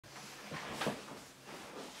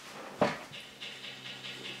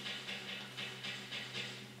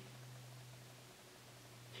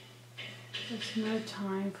There's no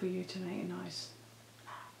time for you to make noise.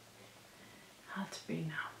 Had to be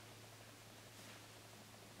now.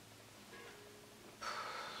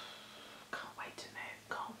 Can't wait to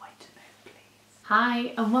move, please.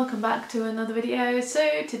 Hi and welcome back to another video.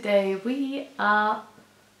 So today we are...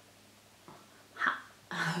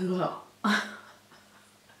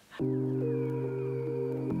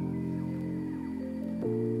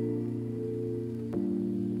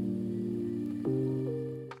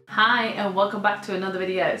 Hi and welcome back to another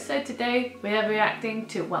video. So today we are reacting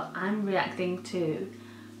to, well, I'm reacting to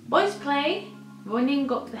VoicePlay,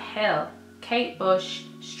 Running Up the Hill, Kate Bush,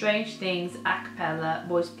 Strange Things, acapella,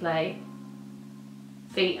 VoicePlay,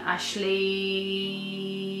 feat Ashley,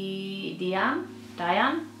 Diane?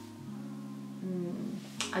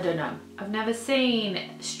 I don't know. I've never seen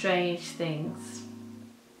Strange Things.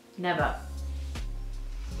 Never.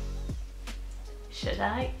 Should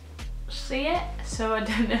I see it? So I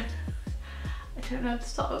don't know. I don't know the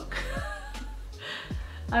song.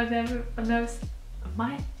 Have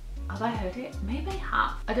I heard it? Maybe I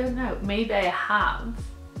have. I don't know. Maybe I have,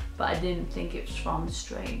 but I didn't think it was from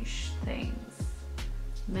Strange Things.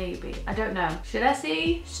 Maybe. I don't know. Should I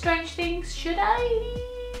see Strange Things? Should I?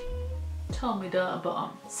 Tell me down at the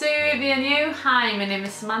bottom. So if you're new, hi, my name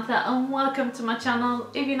is Samantha and welcome to my channel.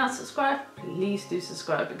 If you're not subscribed, please do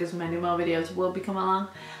subscribe because many more videos will be coming along.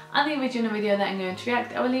 And the original video that I'm going to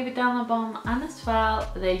react, I will leave it down the bottom, and as well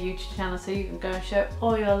their YouTube channel, so you can go and show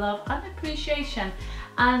all your love and appreciation.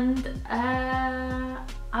 And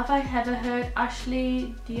have I ever heard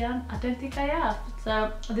Ashley Diane? I don't think I have.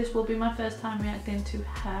 So this will be my first time reacting to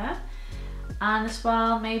her. And as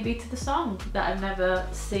well maybe to the song that I've never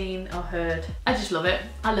seen or heard. I just love it.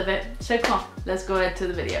 I love it. So come on, let's go ahead to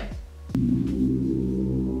the video.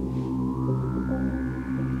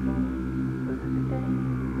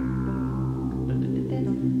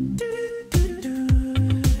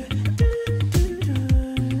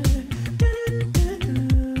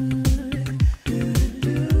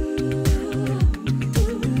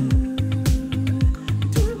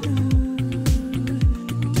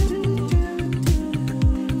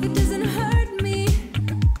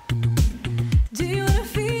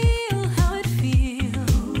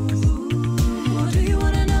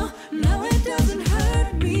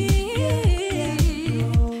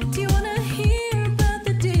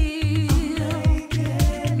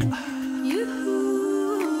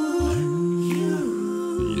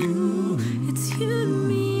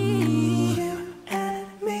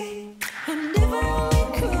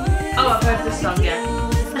 Song, yeah.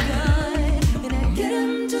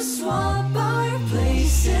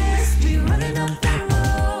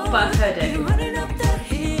 But I've heard it.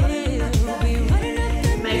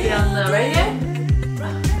 Maybe on the radio?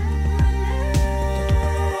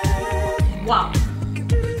 Wow.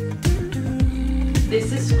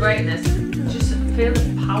 This is greatness. Just feel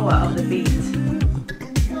the power of the beat.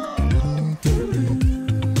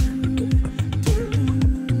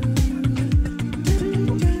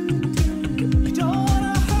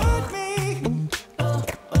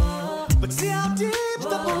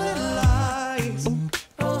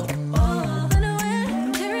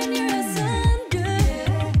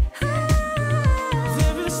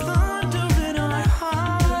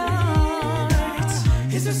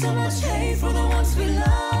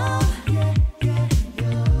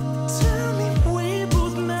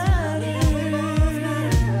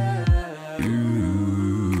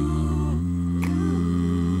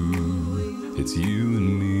 It's you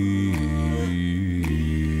and me.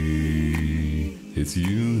 It's you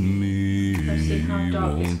and me. Let's see how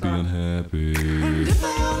dark it's Won't be unhappy. The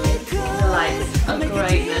lights are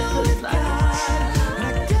greatness.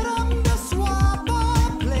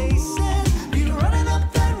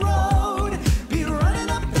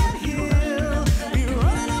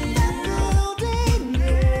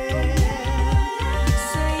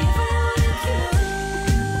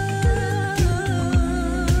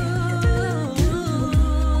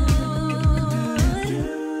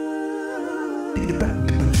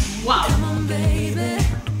 Wow. Come on, baby.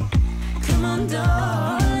 Come on,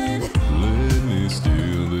 darling. Let me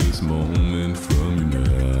steal this moment from you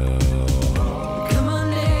now. Come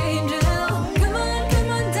on, angel. Come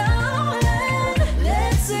on, darling.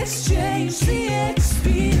 Let's exchange the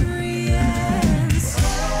experience.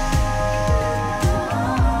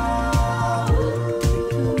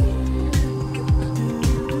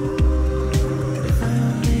 If I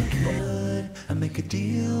only could, I'd make a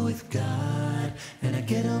deal with God, and I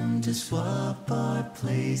get them to swap our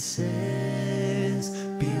places.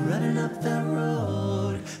 Be running up that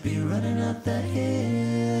road, be running up that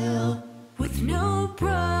hill with no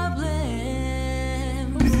problem.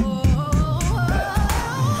 Oh.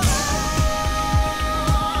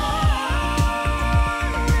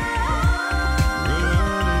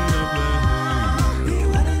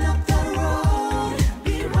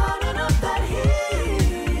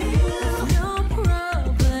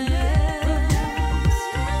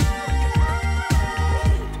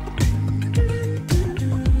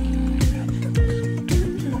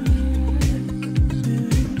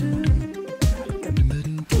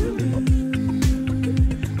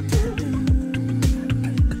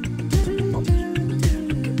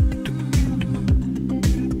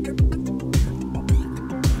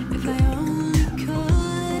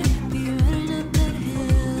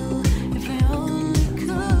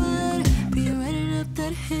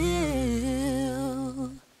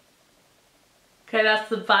 Okay, that's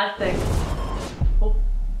the bad thing. Oh.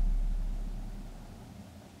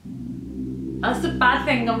 That's the bad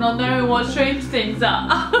thing, I'm not knowing what strange things are.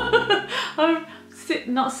 I'm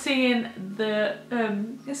not seeing the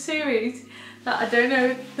series, that I don't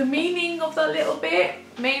know the meaning of that little bit.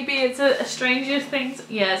 Maybe it's a Stranger Things.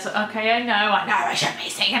 Yes, okay, I know I should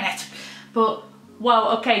be singing it. But,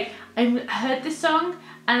 wow, okay, I heard this song,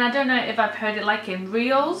 and I don't know if I've heard it like in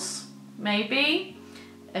reels, maybe,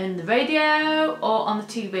 in the radio, or on the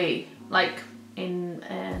TV, like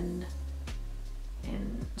in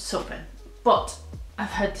something. But I've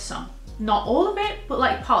heard the song. Not all of it, but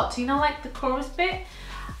like parts, you know, like the chorus bit.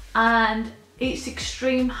 And it's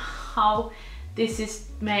extreme how this is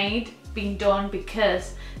being done,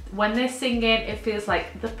 because when they're singing, it feels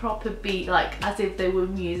like the proper beat, like as if they were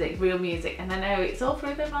music, real music. And I know it's all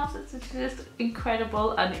through their mouths. It's just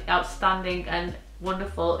incredible and outstanding and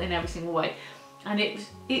wonderful in every single way. And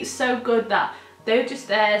it's so good that they're just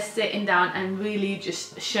there sitting down and really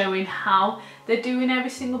just showing how they're doing every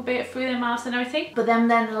single bit through their mouths and everything. But then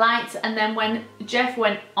the lights, and then when Jeff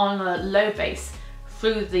went on a low bass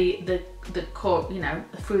through the core, you know,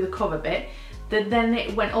 through the cover bit, then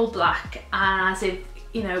it went all black, and as if,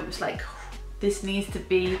 you know, it was like, this needs to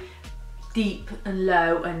be deep and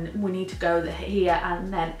low, and we need to go here,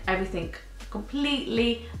 and then everything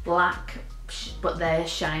completely black, but they're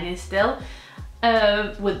shining still.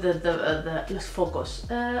 With the let's focus.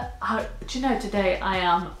 Do you know, today I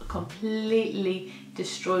am completely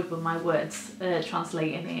destroyed with my words,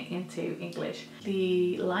 translating it into English.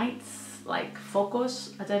 The lights, like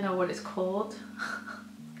focus, I don't know what it's called.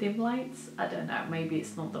 Dim lights, I don't know, maybe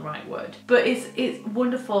it's not the right word. But it's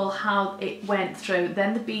wonderful how it went through.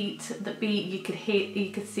 Then the beat you could hear, you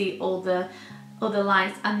could see all the other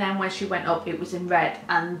lights, and then when she went up it was in red,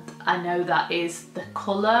 and I know that is the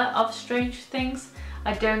colour of Strange Things.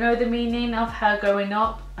 I don't know the meaning of her going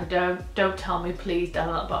up. I don't tell me please, down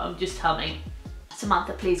at the bottom, just tell me.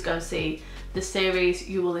 Samantha, please go and see the series,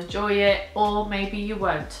 you will enjoy it, or maybe you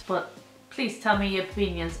won't, but please tell me your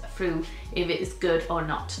opinions through if it is good or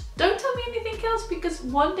not. Don't tell me anything else, because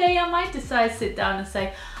one day I might decide to sit down and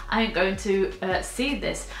say, I am going to see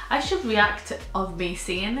this. I should react of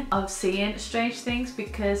seeing Strange Things,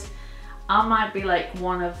 because I might be like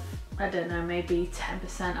one of, I don't know, maybe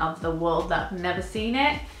 10% of the world that have never seen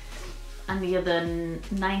it, and the other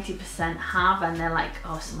 90% have, and they're like,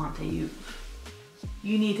 oh Samantha, you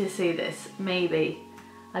need to see this, maybe.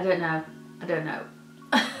 I don't know.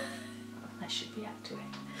 I should react to it.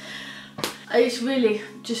 It really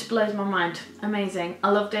just blows my mind. Amazing. I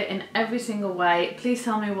loved it in every single way. Please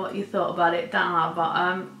tell me what you thought about it down at the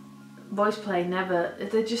bottom.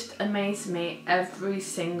 VoicePlay they just amaze me every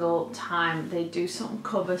single time they do some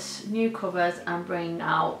covers, new covers, and bring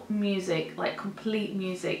out music, like complete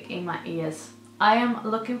music in my ears. I am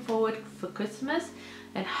looking forward for Christmas,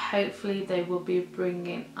 and hopefully they will be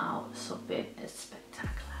bringing out something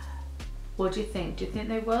spectacular. What do you think? Do you think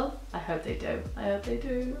they will? I hope they do. I hope they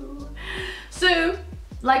do. So,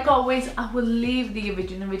 like always, I will leave the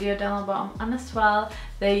original video down at the bottom, and as well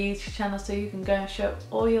their YouTube channel, so you can go and show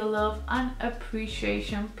all your love and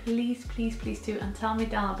appreciation. Please, please, please do, and tell me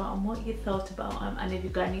down at the bottom what you thought about them, and if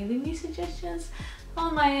you've got any other new suggestions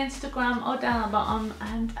on my Instagram or down at the bottom,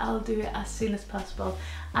 and I'll do it as soon as possible.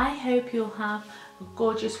 I hope you'll have a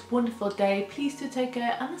gorgeous, wonderful day. Please do take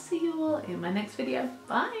care, and I'll see you all in my next video.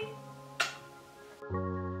 Bye.